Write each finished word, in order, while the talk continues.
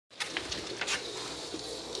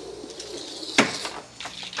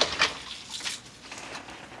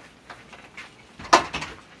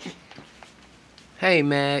Hey,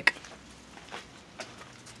 Mac.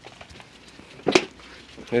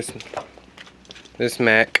 This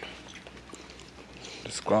Mac.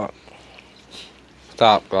 This Glock.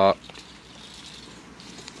 Stop, Glock.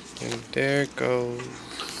 And there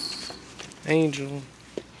goes Angel.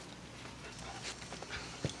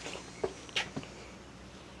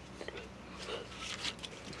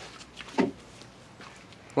 Come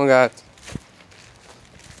on, guys.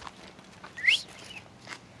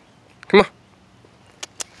 Come on.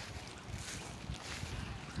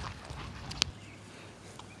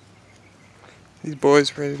 These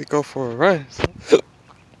boys ready to go for a run.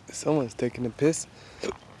 Someone's taking a piss.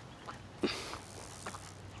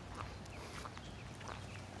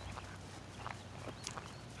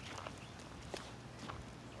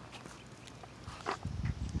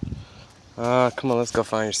 Come on, let's go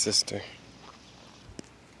find your sister.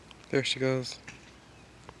 There she goes.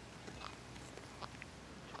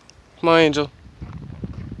 Come on, Angel.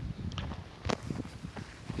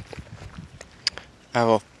 I have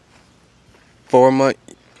a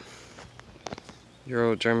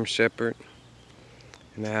 4-month-old German Shepherd,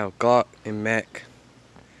 and I have Glock and Mac.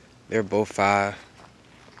 They're both 5.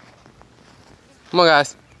 Come on,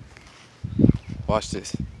 guys. Watch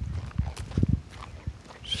this.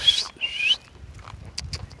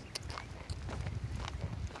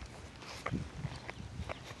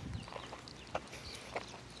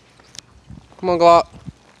 Come on, Glock.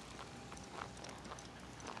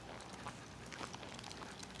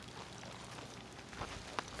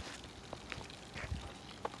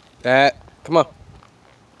 Dad, come on.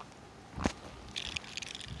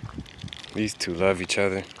 These two love each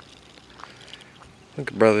other.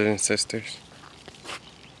 Look at brothers and sisters.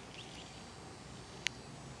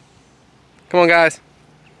 Come on, guys.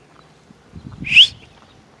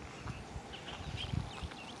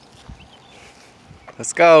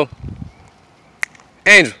 Let's go.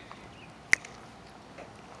 Angel.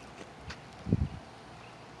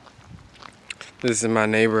 This is my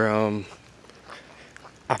neighbor, I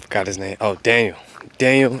forgot his name. Oh, Daniel.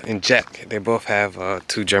 Daniel and Jack. They both have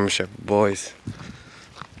 2 German Shepherd boys.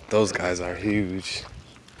 Those guys are huge.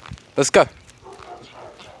 Let's go.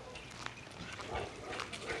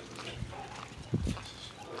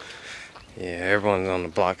 Yeah, everyone on the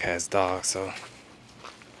block has dogs, so.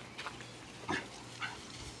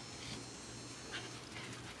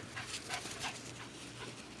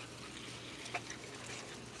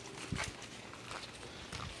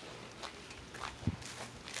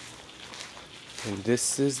 And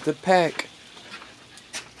this is the pack.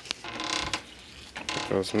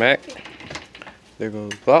 There goes Mac. There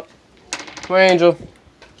goes Glock. Come on, Angel.